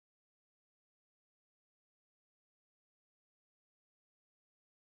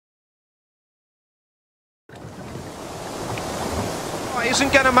car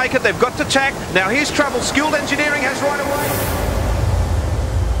isn't going to make it. They've got to tack. Now here's trouble. Skilled engineering has right away.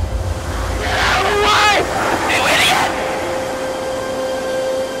 Why? You idiot!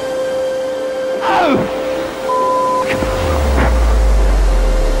 Oh!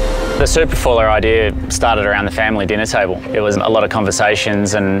 The Superfoiler idea started around the family dinner table. It was a lot of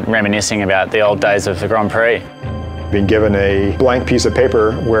conversations and reminiscing about the old days of the Grand Prix. Being given a blank piece of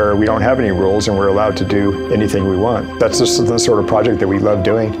paper where we don't have any rules and we're allowed to do anything we want. That's just the sort of project that we love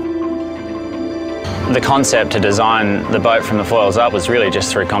doing. The concept to design the boat from the foils up was really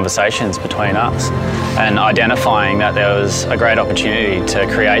just through conversations between us and identifying that there was a great opportunity to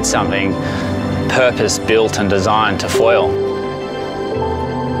create something purpose-built and designed to foil.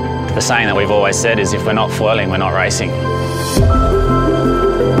 The saying that we've always said is if we're not foiling, we're not racing.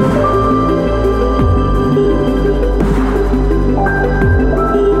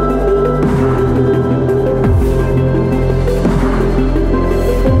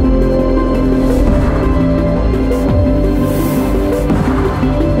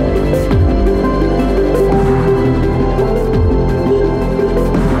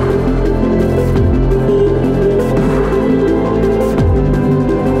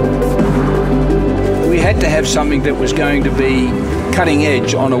 To have something that was going to be cutting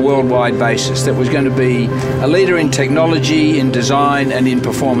edge on a worldwide basis, that was going to be a leader in technology, in design and in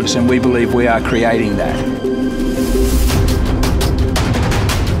performance, and we believe we are creating that.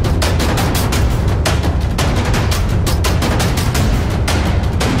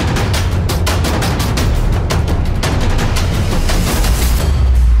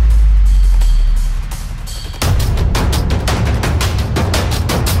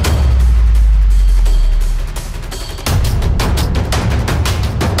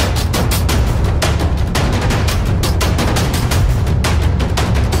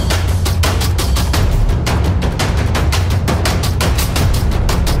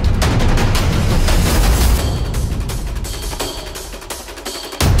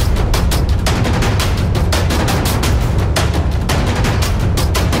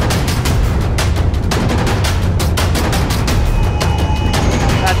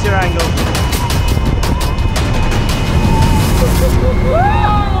 Your angle.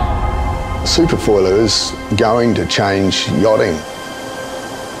 Superfoiler is going to change yachting.